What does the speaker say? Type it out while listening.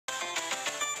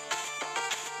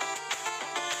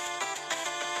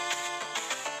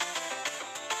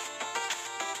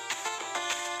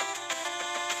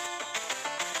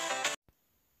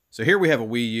So here we have a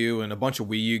Wii U and a bunch of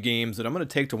Wii U games that I'm going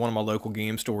to take to one of my local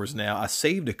game stores now. I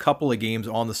saved a couple of games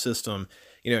on the system,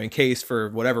 in case for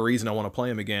whatever reason I want to play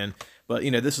them again. But,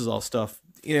 this is all stuff,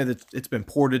 that it's been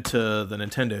ported to the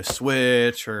Nintendo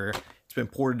Switch or it's been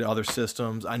ported to other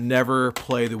systems. I never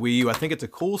play the Wii U. I think it's a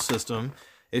cool system.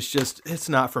 It's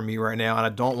not for me right now, and I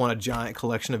don't want a giant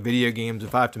collection of video games.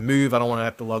 If I have to move, I don't want to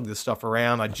have to lug this stuff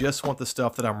around. I just want the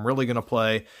stuff that I'm really going to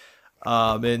play.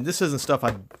 And this isn't stuff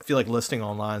I feel like listing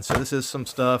online, so this is some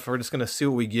stuff. We're just going to see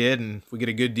what we get, and if we get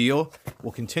a good deal,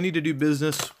 we'll continue to do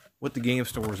business with the game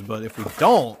stores. But if we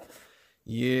don't,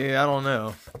 yeah, I don't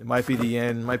know. It might be the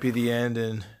end,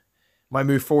 and might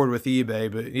move forward with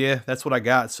eBay. But yeah, that's what I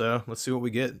got, so let's see what we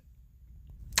get.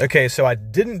 Okay, so I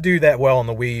didn't do that well on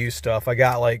the Wii U stuff. I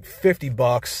got like 50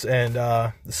 bucks, and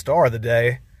the star of the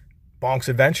day, Bonk's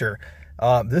Adventure.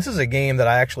 This is a game that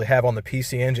I actually have on the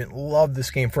PC Engine. Love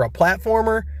this game. For a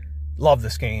platformer, love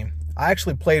this game. I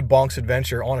actually played Bonk's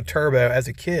Adventure on a turbo as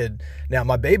a kid. Now,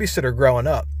 my babysitter growing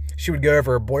up, she would go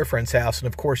over her boyfriend's house, and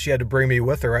of course she had to bring me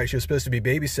with her, right? She was supposed to be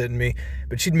babysitting me,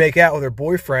 but she'd make out with her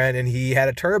boyfriend, and he had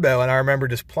a turbo, and I remember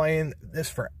just playing this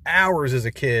for hours as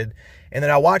a kid. And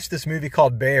then I watched this movie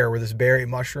called Bear, where this bear ate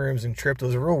mushrooms and tripped. It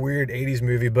was a real weird 80s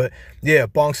movie, but yeah,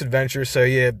 Bonk's Adventure. So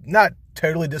yeah, not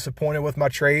totally disappointed with my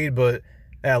trade, but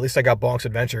yeah, at least I got Bonk's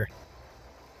Adventure.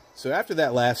 So after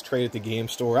that last trade at the game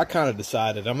store, I kind of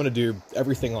decided I'm going to do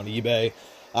everything on eBay.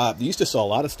 I used to sell a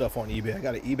lot of stuff on eBay. I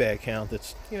got an eBay account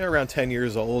that's, around 10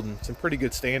 years old and it's in pretty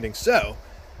good standing. So,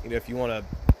 if you want to,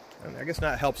 I guess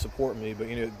not help support me, but,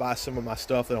 buy some of my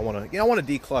stuff that I want to, I want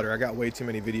to declutter. I got way too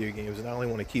many video games and I only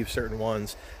want to keep certain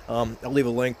ones. I'll leave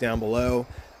a link down below.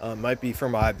 Might be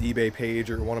from my eBay page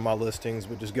or one of my listings,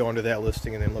 but just go under that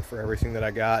listing and then look for everything that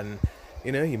I got, and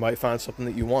you might find something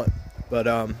that you want. But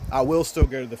I will still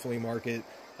go to the flea market.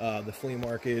 The flea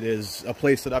market is a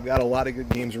place that I've got a lot of good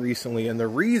games recently, and the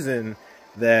reason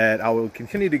that I will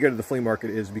continue to go to the flea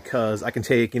market is because I can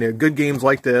take, good games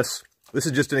like this. This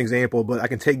is just an example, but I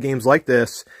can take games like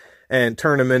this and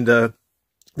turn them into,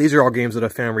 these are all games that I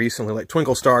found recently, like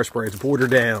Twinkle Star Sprites, Border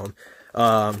Down,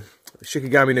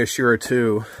 Shikigami no Shiro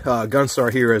 2,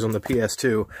 Gunstar Heroes on the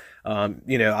PS2.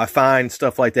 I find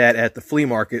stuff like that at the flea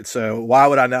market, so why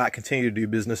would I not continue to do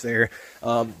business there?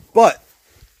 But,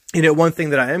 one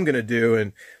thing that I am going to do,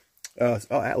 and,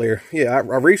 Atelier. Yeah, I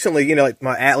recently, like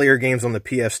my Atelier games on the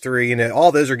PS3,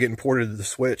 all those are getting ported to the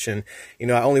Switch, and,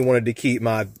 I only wanted to keep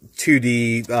my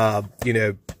 2D,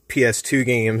 PS2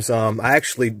 games. I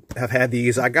actually have had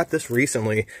these. I got this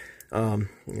recently,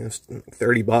 it's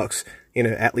 30 bucks,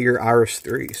 Atelier Iris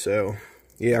 3, so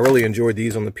yeah, I really enjoyed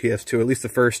these on the PS2, at least the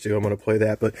first two. I'm going to play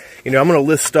that, but, I'm going to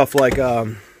list stuff like, not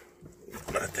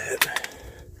that.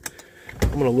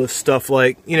 I'm going to list stuff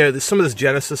like, some of this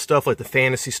Genesis stuff, like the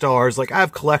Fantasy Stars. Like, I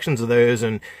have collections of those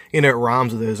and,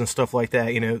 ROMs of those and stuff like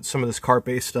that. Some of this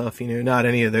cart-based stuff, not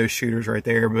any of those shooters right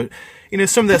there. But,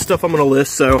 some of that stuff I'm going to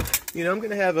list. So, I'm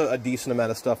going to have a decent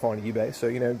amount of stuff on eBay.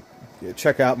 So,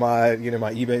 check out my,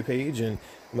 my eBay page. And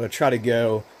I'm going to try to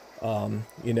go,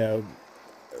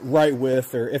 right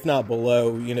with, or if not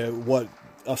below, what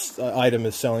a item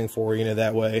is selling for,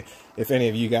 that way, if any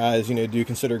of you guys, do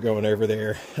consider going over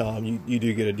there, you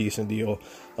do get a decent deal.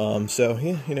 So,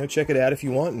 yeah, check it out if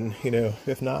you want, and,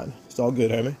 if not, it's all good,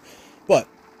 homie. But,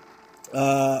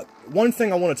 one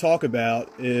thing I want to talk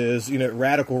about is,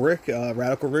 Radical Rick.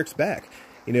 Radical Rick's back.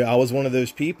 I was one of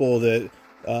those people that,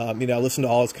 I listened to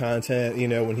all his content,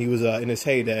 when he was in his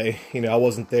heyday. I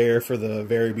wasn't there for the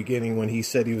very beginning when he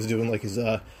said he was doing, like, his,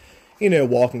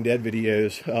 Walking Dead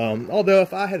videos. Although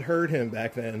if I had heard him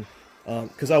back then,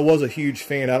 because I was a huge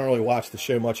fan, I don't really watch the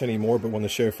show much anymore, but when the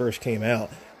show first came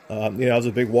out, I was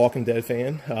a big Walking Dead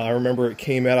fan. I remember it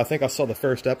came out, I think I saw the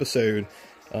first episode,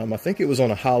 I think it was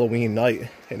on a Halloween night,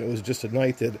 and it was just a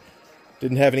night that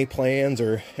didn't have any plans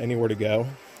or anywhere to go.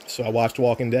 So I watched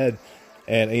Walking Dead,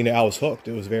 and, I was hooked.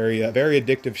 It was very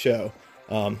addictive show.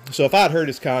 So if I had heard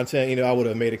his content, I would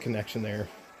have made a connection there.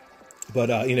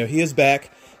 But, he is back.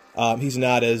 He's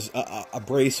not as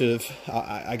abrasive,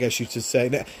 I guess you should say.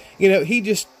 Now,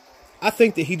 I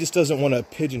think that he just doesn't want to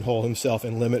pigeonhole himself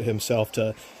and limit himself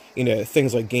to,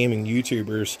 things like gaming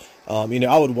YouTubers.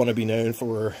 I would want to be known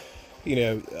for,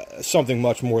 something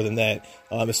much more than that,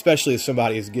 especially if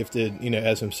somebody as gifted,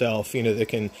 as himself, that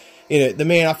can, the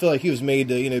man, I feel like he was made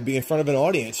to, be in front of an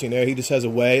audience. He just has a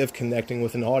way of connecting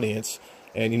with an audience.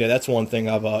 And, that's one thing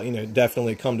I've,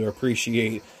 definitely come to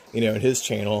appreciate, in his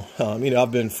channel.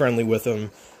 I've been friendly with him,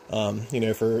 for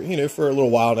a little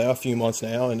while now, a few months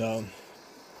now, and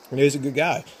he's a good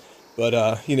guy. But,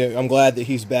 I'm glad that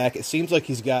he's back. It seems like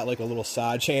he's got, like, a little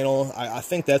side channel. I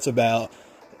think that's about,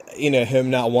 him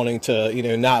not wanting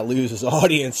to, not lose his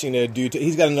audience, due to,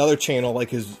 he's got another channel, like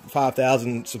his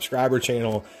 5,000 subscriber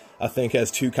channel, I think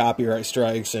has 2 copyright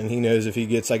strikes, and he knows if he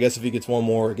gets, I guess if he gets one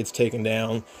more, it gets taken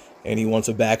down, and he wants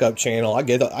a backup channel. I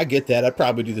get that. I'd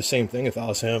probably do the same thing if I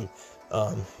was him.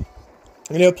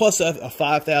 Plus a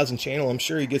 5,000 channel, I'm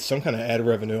sure he gets some kind of ad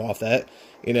revenue off that.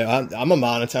 I'm a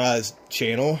monetized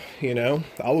channel,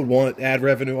 I would want ad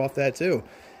revenue off that too.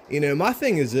 My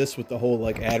thing is this with the whole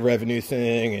like ad revenue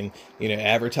thing and,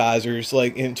 advertisers,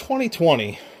 like in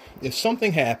 2020, if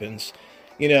something happens,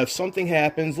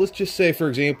 let's just say, for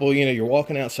example, you're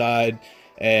walking outside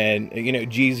and,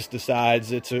 Jesus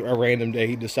decides it's a random day,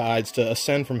 he decides to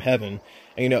ascend from heaven.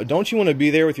 And, don't you want to be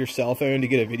there with your cell phone to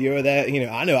get a video of that?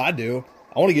 I know I do.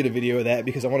 I want to get a video of that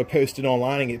because I want to post it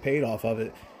online and get paid off of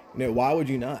it. Why would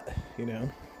you not?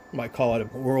 Might call it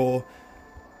immoral,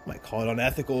 might call it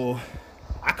unethical.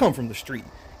 I come from the street.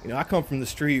 I come from the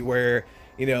street where,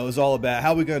 it was all about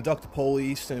how are we going to duck the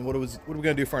police and what are we going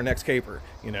to do for our next caper,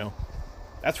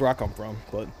 That's where I come from.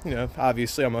 But,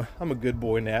 obviously I'm a good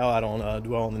boy now. I don't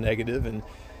dwell on the negative and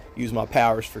use my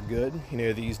powers for good,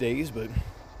 these days. But,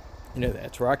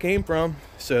 that's where I came from.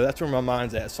 So that's where my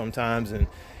mind's at sometimes. And,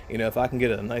 if I can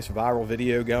get a nice viral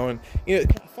video going,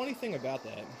 funny thing about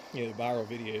that, viral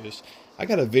videos, I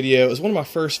got a video, it was one of my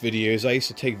first videos. I used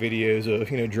to take videos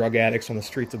of, drug addicts on the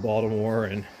streets of Baltimore,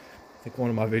 and I think one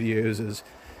of my videos is,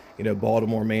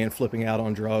 Baltimore man flipping out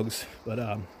on drugs. But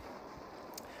I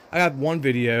got one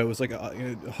video, it was like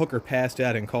a hooker passed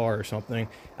out in car or something.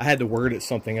 I had to word it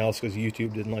something else because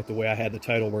YouTube didn't like the way I had the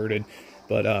title worded.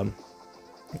 But I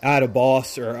had a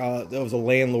boss, or that was a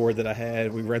landlord that I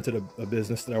had. We rented a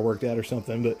business that I worked at or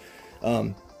something. But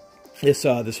this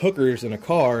hooker's in a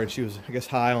car, and she was, I guess,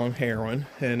 high on heroin,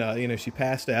 and she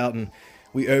passed out, and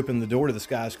we opened the door to this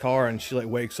guy's car, and she like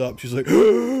wakes up, she's like,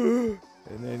 and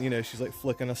then she's like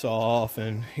flicking us off,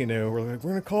 and we're like,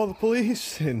 we're gonna call the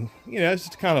police, and it's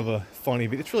just kind of a funny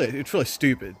video. It's really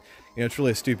stupid, it's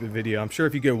really a stupid video. I'm sure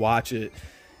if you go watch it,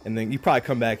 and then you probably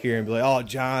come back here and be like, oh,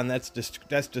 John, that's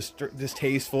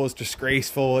distasteful, it's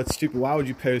disgraceful, it's stupid, why would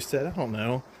you post that? I don't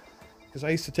know. Because I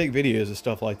used to take videos of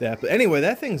stuff like that. But anyway,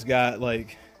 that thing's got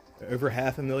like over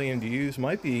 500,000 views.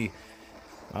 Might be,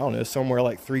 I don't know, somewhere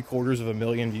like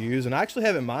 750,000 views. And I actually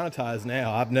have it monetized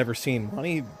now. I've never seen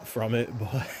money from it,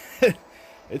 but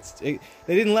they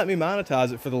didn't let me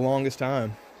monetize it for the longest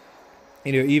time.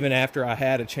 Even after I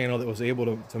had a channel that was able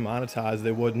to monetize,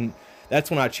 they wouldn't.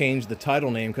 That's when I changed the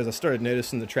title name because I started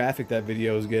noticing the traffic that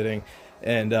video was getting.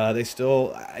 And it's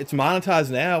monetized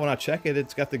now. When I check it,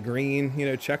 it's got the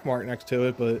green, check mark next to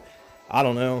it. But I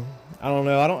don't know. I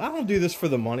don't do this for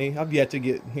the money. I've yet to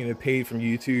get, paid from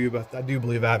YouTube. I do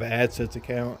believe I have an AdSense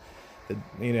account that,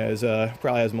 is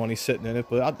probably has money sitting in it.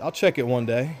 But I'll check it one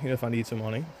day, if I need some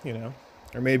money,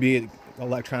 or maybe it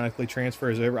electronically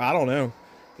transfers over. I don't know.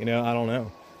 I don't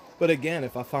know. But again,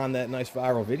 if I find that nice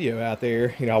viral video out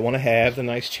there, I want to have the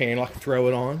nice channel I can throw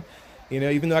it on.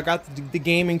 Even though I got the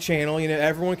gaming channel,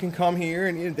 everyone can come here,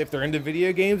 and if they're into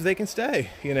video games, they can stay.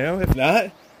 If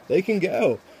not, they can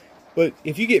go. But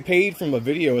if you get paid from a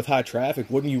video with high traffic,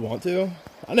 wouldn't you want to?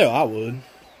 I know I would.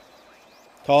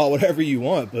 Call it whatever you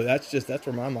want, but that's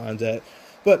where my mind's at.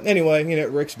 But anyway,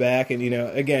 Rick's back, and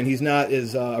again, he's not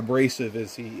as abrasive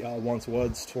as he once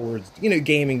was towards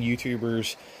gaming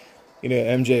YouTubers,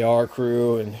 MJR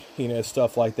crew, and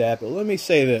stuff like that. But let me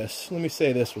say this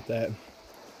with that.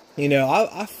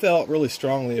 I felt really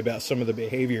strongly about some of the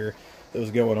behavior that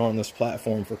was going on this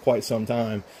platform for quite some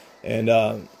time.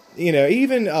 And,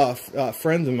 even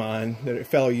friends of mine,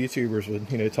 fellow YouTubers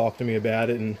would, talk to me about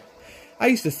it. And I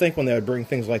used to think when they would bring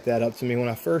things like that up to me, when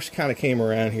I first kind of came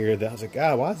around here, that I was like,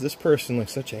 God, why is this person like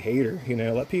such a hater?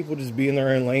 Let people just be in their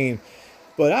own lane.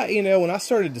 But when I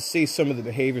started to see some of the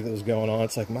behavior that was going on,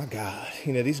 it's like, my God,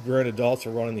 these grown adults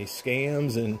are running these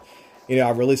scams, and I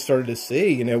really started to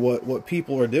see, what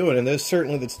people are doing, and those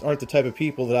certainly aren't the type of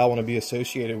people that I want to be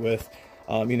associated with.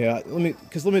 Let me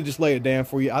just lay it down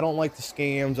for you. I don't like the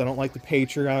scams. I don't like the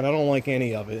Patreon. I don't like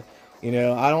any of it.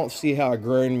 I don't see how a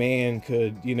grown man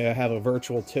could, have a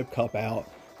virtual tip cup out,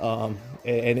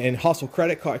 and hustle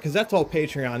credit card, because that's all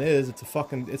Patreon is.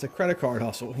 It's a credit card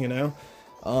hustle,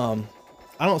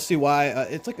 I don't see why.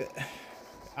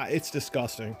 It's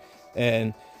disgusting,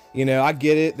 and I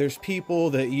get it. There's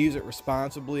people that use it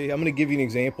responsibly. I'm going to give you an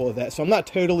example of that. So I'm not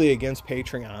totally against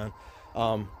Patreon.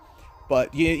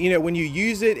 But when you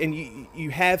use it and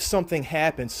you have something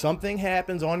happens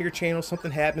on your channel,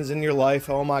 something happens in your life,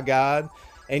 oh my God,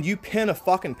 and you pin a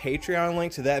fucking Patreon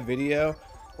link to that video,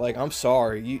 like, I'm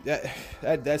sorry,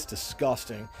 that's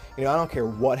disgusting. I don't care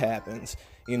what happens.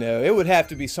 You know, it would have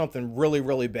to be something really,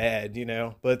 really bad, you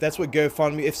know. But that's what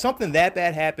GoFundMe, if something that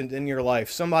bad happened in your life,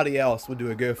 somebody else would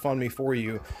do a GoFundMe for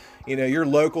you. You know, your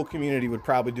local community would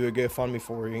probably do a GoFundMe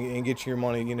for you and get you your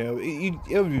money, you know.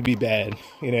 It would be bad,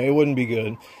 you know, it wouldn't be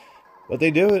good. But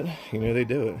they do it, you know, they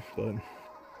do it. But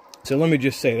so let me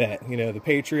just say that, you know, the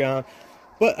Patreon.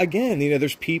 But again, you know,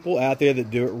 there's people out there that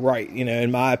do it right, you know,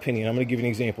 in my opinion. I'm going to give you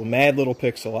an example. Mad Little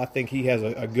Pixel, I think he has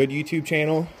a good YouTube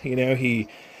channel. You know, he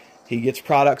gets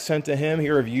products sent to him. He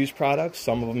reviews products.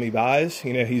 Some of them he buys.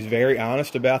 You know, he's very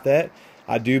honest about that.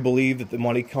 I do believe that the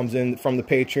money comes in from the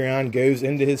Patreon, goes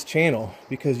into his channel,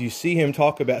 because you see him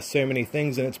talk about so many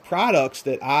things, and it's products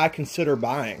that I consider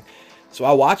buying. So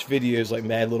I watch videos like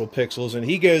Mad Little Pixels, and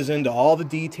he goes into all the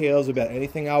details about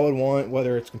anything I would want,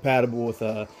 whether it's compatible with,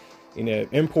 you know,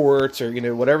 imports or, you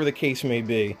know, whatever the case may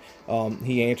be.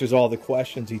 He answers all the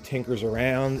questions. He tinkers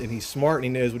around, and he's smart, and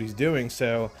he knows what he's doing.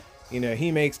 So, you know,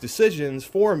 he makes decisions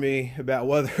for me about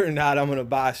whether or not I'm going to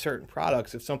buy certain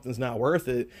products. If something's not worth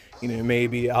it, you know,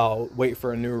 maybe I'll wait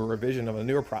for a newer revision of a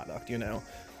newer product, you know.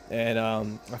 And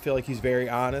I feel like he's very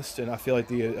honest, and I feel like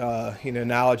the, you know,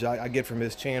 knowledge I get from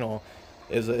his channel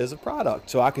is a product.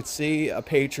 So I could see a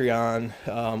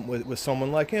Patreon with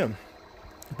someone like him.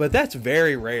 But that's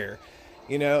very rare.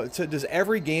 You know, so does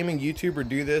every gaming YouTuber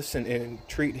do this and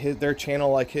treat their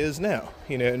channel like his? No.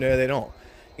 You know, no, they don't.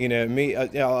 You know, me, you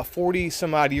know, a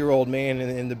 40-some-odd-year-old man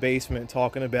in the basement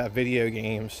talking about video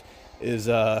games is,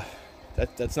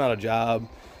 that's not a job,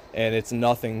 and it's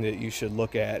nothing that you should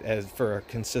look at as for a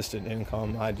consistent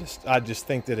income. I just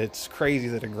think that it's crazy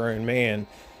that a grown man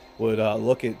would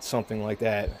look at something like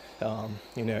that,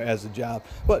 you know, as a job.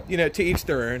 But, you know, to each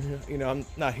their own. You know, I'm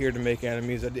not here to make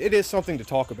enemies. It is something to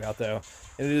talk about, though,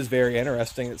 and it is very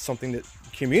interesting. It's something that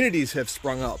communities have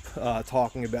sprung up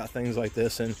talking about things like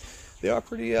this, and they are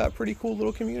pretty cool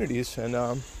little communities. And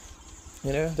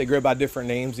you know, they go by different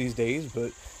names these days,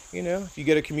 but you know, if you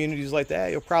go to communities like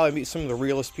that, you'll probably meet some of the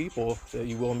realest people that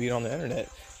you will meet on the internet.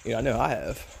 You know, I know I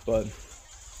have. But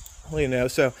well, you know,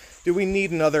 so do we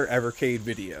need another Evercade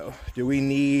video? Do we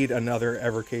need another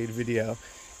Evercade video?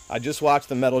 I just watched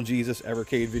the Metal Jesus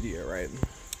Evercade video, right?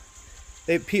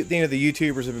 You know, the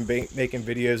YouTubers have been making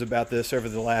videos about this over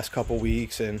the last couple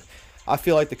weeks, and I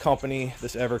feel like the company,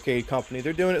 this Evercade company,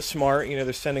 they're doing it smart. You know,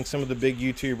 they're sending some of the big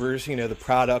YouTubers, you know, the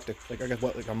product, like I guess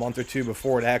what, like a month or two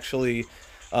before it actually, you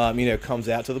know, comes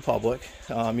out to the public.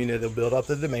 You know, they'll build up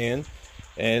the demand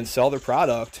and sell their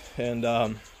product, and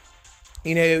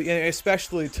you know,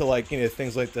 especially to, like, you know,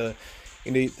 things like the,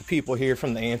 you know, the people here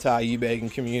from the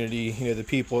anti-e-begging community, you know, the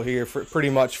people here for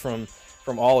pretty much from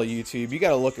all of YouTube. You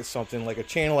got to look at something like a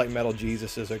channel like Metal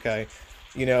Jesus is, okay.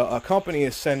 You know, a company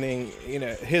is sending, you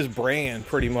know, his brand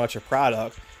pretty much a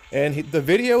product, and the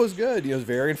video was good. It was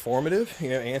very informative.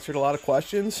 You know, answered a lot of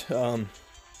questions.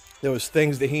 There was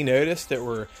things that he noticed that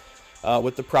were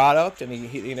with the product, and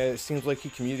he, you know, it seems like he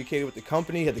communicated with the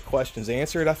company, had the questions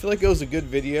answered. I feel like it was a good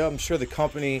video. I'm sure the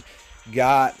company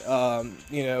got,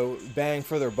 you know, bang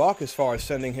for their buck as far as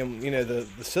sending him, you know,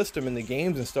 the system and the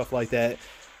games and stuff like that.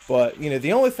 But, you know,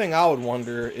 the only thing I would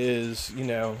wonder is, you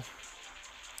know,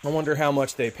 I wonder how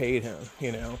much they paid him,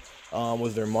 you know.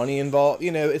 Was there money involved? You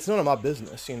know, it's none of my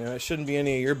business, you know. It shouldn't be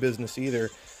any of your business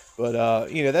either.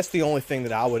 But, you know, that's the only thing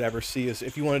that I would ever see is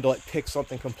if you wanted to, like, pick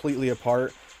something completely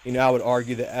apart. You know, I would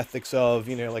argue the ethics of,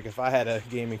 you know, like if I had a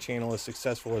gaming channel as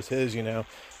successful as his, you know,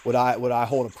 would I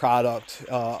hold a product,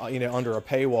 you know, under a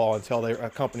paywall until a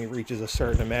company reaches a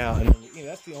certain amount? And, you know,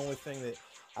 that's the only thing that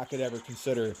I could ever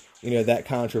consider, you know, that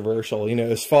controversial. You know,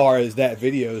 as far as that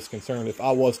video is concerned, if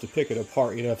I was to pick it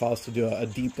apart, you know, if I was to do a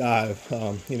deep dive,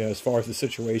 you know, as far as the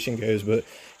situation goes. But,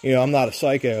 you know, I'm not a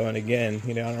psycho, and again,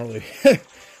 you know, I don't really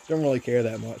don't really care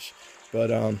that much.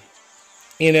 But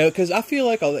you know, because I feel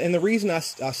like, and the reason I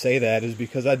say that is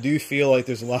because I do feel like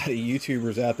there's a lot of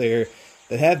YouTubers out there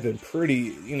that have been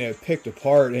pretty, you know, picked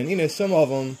apart, and, you know, some of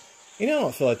them, you know, I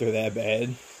don't feel like they're that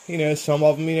bad. You know, some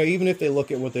of them, you know, even if they look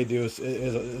at what they do as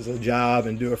a job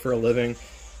and do it for a living,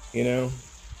 you know,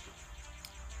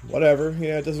 whatever, you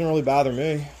know, it doesn't really bother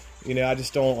me. You know, I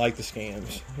just don't like the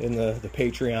scams and the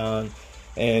Patreon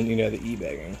and, you know, the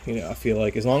e-begging. You know, I feel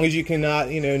like as long as you cannot,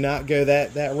 you know, not go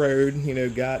that road, you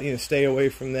know, stay away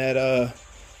from that,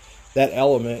 that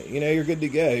element, you know, you're good to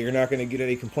go. You're not going to get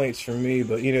any complaints from me.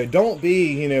 But, you know, don't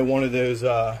be, you know, one of those,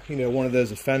 you know, one of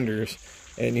those offenders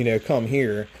and, you know, come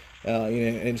here. You know,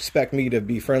 and expect me to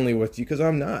be friendly with you, because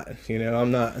I'm not. You know,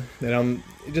 I'm not. And I'm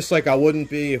just like I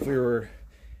wouldn't be if we were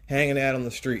hanging out on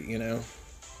the street, you know.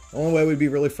 The only way we'd be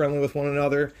really friendly with one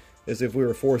another is if we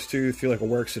were forced to feel like a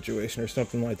work situation or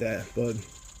something like that. But,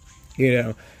 you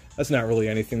know, that's not really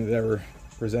anything that ever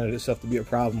presented itself to be a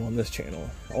problem on this channel.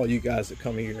 All you guys that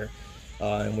come here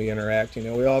and we interact, you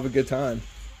know, we all have a good time.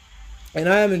 And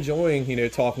I am enjoying, you know,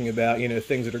 talking about, you know,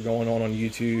 things that are going on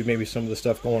YouTube, maybe some of the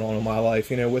stuff going on in my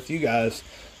life, you know, with you guys.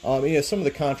 You know, some of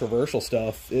the controversial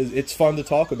stuff it's fun to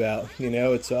talk about. You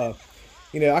know, it's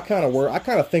you know, I kind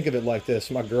of think of it like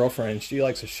this. My girlfriend, she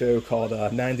likes a show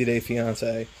called 90 Day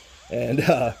Fiance,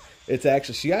 and it's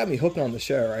actually, she got me hooked on the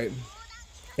show, right?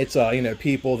 It's you know,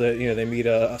 people that, you know, they meet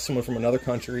someone from another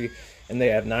country, and they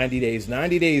have 90 days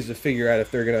to figure out if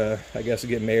they're gonna, I guess,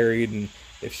 get married, and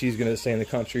if she's gonna stay in the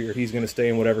country or he's gonna stay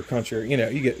in whatever country. You know,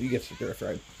 you get the drift,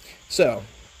 right? So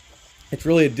it's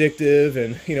really addictive.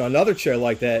 And you know, another show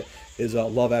like that is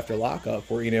Love After Lockup,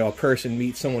 where, you know, a person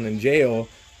meets someone in jail,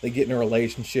 they get in a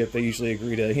relationship, they usually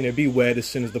agree to, you know, be wed as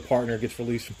soon as the partner gets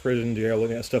released from prison, jail, you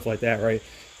know, stuff like that, right?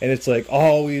 And it's like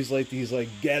always like these like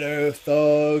ghetto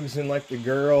thugs, and like the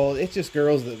girl, it's just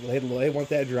girls that they want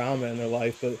that drama in their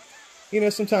life. But you know,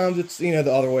 sometimes it's, you know,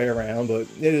 the other way around. But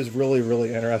it is really,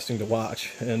 really interesting to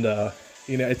watch, and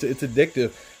you know, it's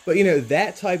addictive. But you know,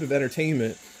 that type of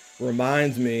entertainment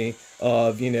reminds me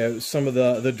of, you know, some of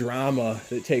the drama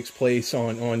that takes place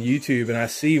on YouTube, and I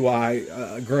see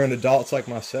why grown adults like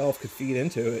myself could feed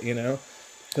into it, you know,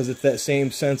 because it's that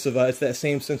same sense of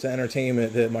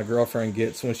entertainment that my girlfriend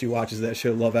gets when she watches that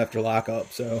show Love After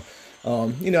Lockup. So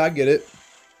you know, I get it.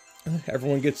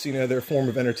 Everyone gets, you know, their form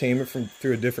of entertainment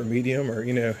through a different medium. Or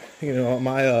you know,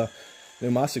 my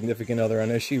significant other, I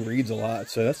know she reads a lot,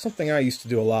 so that's something I used to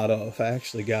do a lot of. I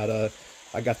actually got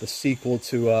I got the sequel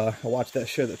to I watched that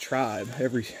show The Tribe,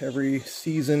 every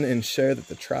season and show that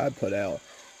The Tribe put out,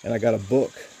 and I got a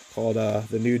book called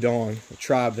The New Dawn, The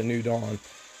Tribe, The New Dawn,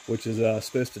 which is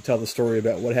supposed to tell the story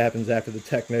about what happens after the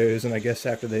Technos, and I guess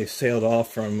after they sailed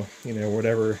off from, you know,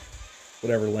 whatever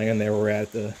land they were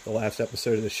at the last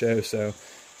episode of the show. So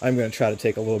I'm going to try to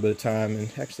take a little bit of time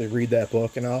and actually read that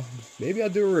book, and maybe I'll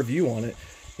do a review on it.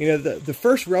 You know, the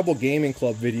first Rebel Gaming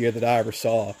Club video that I ever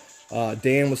saw,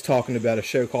 Dan was talking about a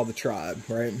show called The Tribe,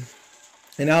 right?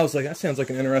 And I was like, that sounds like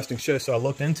an interesting show. So I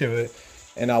looked into it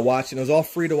and I watched it. It was all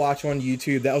free to watch on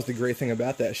YouTube. That was the great thing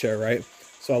about that show, right?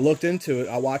 So I looked into it.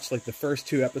 I watched like the first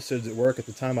 2 episodes at work. At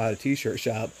the time I had a t-shirt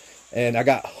shop, and I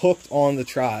got hooked on The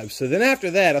Tribe. So then after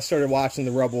that, I started watching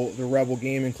the Rebel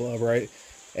Gaming Club, right?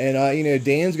 And you know,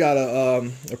 Dan's got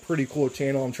a pretty cool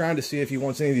channel. I'm trying to see if he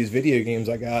wants any of these video games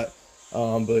I got.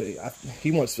 But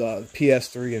he wants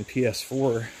PS3 and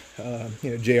PS4,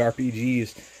 you know,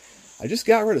 JRPGs. I just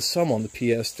got rid of some on the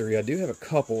PS3. I do have a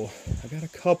couple.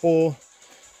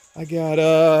 I got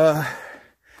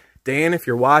Dan, if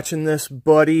you're watching this,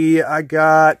 buddy, I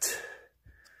got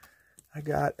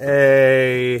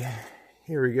a,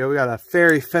 here we go. We got a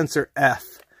Fairy Fencer F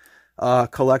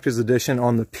collector's edition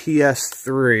on the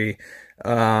PS3.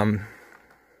 I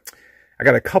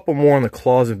got a couple more in the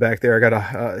closet back there. I got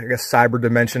I guess Cyber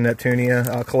Dimension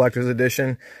Neptunia collector's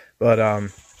edition, but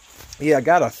yeah, I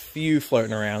got a few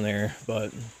floating around there,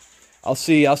 but I'll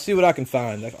see what I can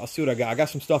find. I'll see what I got. I got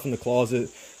some stuff in the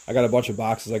closet. I got a bunch of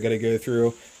boxes I got to go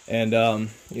through, and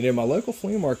you know, my local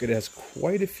flea market has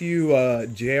quite a few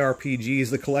JRPGs,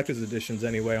 the collector's editions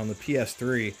anyway, on the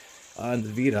PS3 and the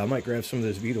Vita. I might grab some of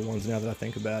those Vita ones now that I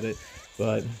think about it.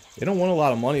 But they don't want a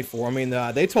lot of money for them. I mean,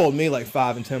 they told me like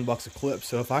 $5 and $10 a clip.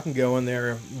 So if I can go in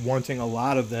there wanting a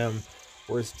lot of them,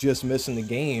 where it's just missing the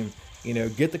game, you know,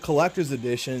 get the collector's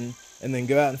edition and then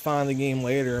go out and find the game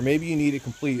later. Or maybe you need it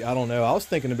complete. I don't know. I was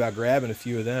thinking about grabbing a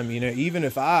few of them. You know, even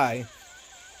if I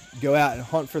go out and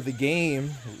hunt for the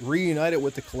game, reunite it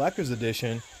with the collector's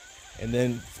edition, and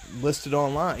then list it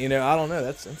online. You know, I don't know.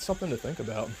 That's something to think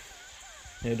about.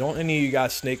 You know, don't any of you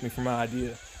guys snake me for my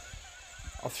idea.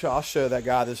 I'll show that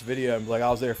guy this video and be like,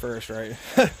 I was there first, right?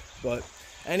 But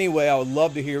anyway, I would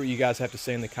love to hear what you guys have to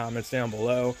say in the comments down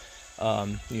below.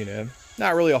 You know,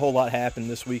 not really a whole lot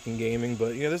happened this week in gaming,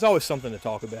 but you know, there's always something to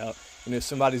talk about. You know, if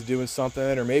somebody's doing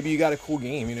something, or maybe you got a cool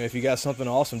game. You know, if you got something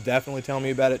awesome, definitely tell me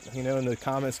about it, you know, in the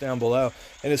comments down below.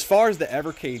 And as far as the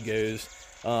Evercade goes,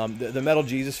 the Metal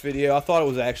Jesus video, I thought it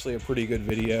was actually a pretty good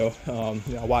video.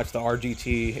 You know, I watched the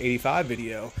RGT 85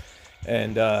 video.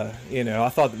 And, you know, I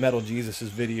thought the Metal Jesus'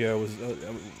 video was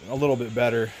a little bit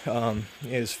better.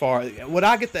 As far, would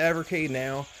I get the Evercade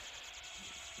now?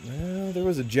 Well, there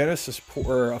was a Genesis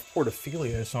or a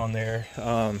Portaphilios on there.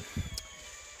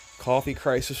 Coffee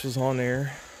Crisis was on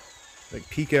there. Like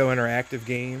Pico Interactive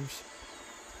Games.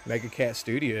 Mega Cat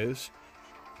Studios.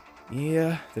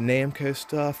 Yeah, the Namco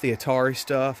stuff, the Atari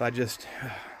stuff. I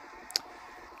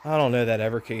don't know that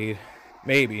Evercade.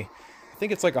 Maybe. I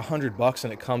think it's like $100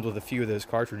 and it comes with a few of those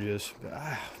cartridges.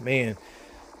 Man.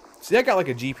 See, I got like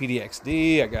a GPD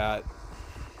XD. I got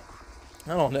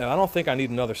I don't know. I don't think I need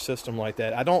another system like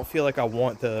that. I don't feel like I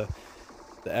want the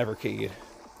Evercade.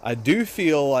 I do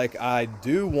feel like I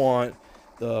do want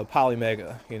the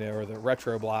Polymega, you know, or the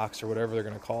Retro Blocks or whatever they're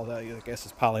going to call that. I guess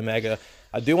it's Polymega.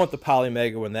 I do want the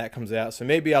Polymega when that comes out. So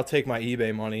maybe I'll take my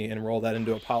eBay money and roll that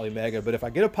into a Polymega. But if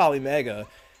I get a Polymega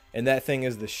and that thing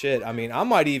is the shit, I mean, I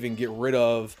might even get rid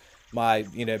of my,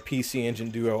 you know, PC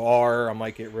Engine Duo R. I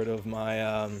might get rid of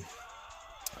my,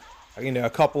 you know, a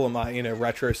couple of my, you know,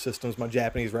 retro systems, my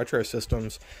Japanese retro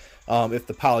systems, if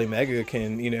the Polymega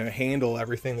can, you know, handle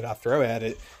everything that I throw at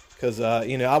it. Because,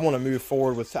 you know, I want to move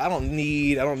forward with, I don't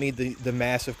need the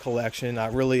massive collection. I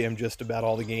really am just about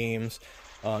all the games.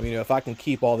 You know, if I can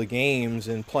keep all the games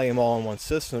and play them all on one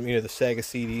system, you know, the Sega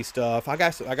CD stuff. I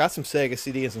got some Sega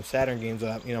CD and some Saturn games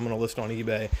that, you know, I'm going to list on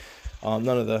eBay. None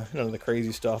of the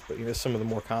crazy stuff, but, you know, some of the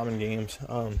more common games.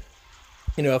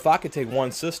 You know, if I could take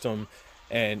one system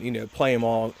and, you know, play them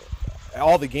all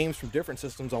the games from different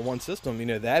systems on one system, you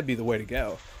know, that'd be the way to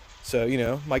go. So, you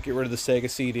know, might get rid of the Sega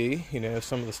CD, you know,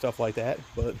 some of the stuff like that.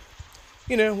 But,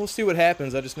 you know, we'll see what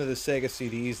happens. I just know the Sega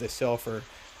CDs, they sell for,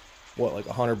 what, like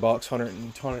 $100,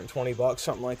 120 bucks,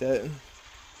 something like that.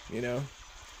 You know,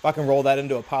 if I can roll that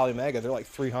into a Polymega, they're like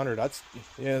 300. That's,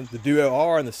 you know, the Duo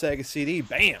R and the Sega CD,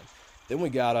 bam. Then we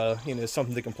got, you know,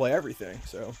 something that can play everything.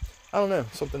 So, I don't know,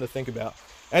 something to think about.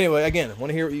 Anyway, again, I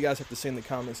want to hear what you guys have to say in the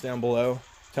comments down below.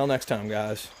 Till next time,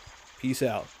 guys. Peace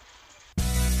out.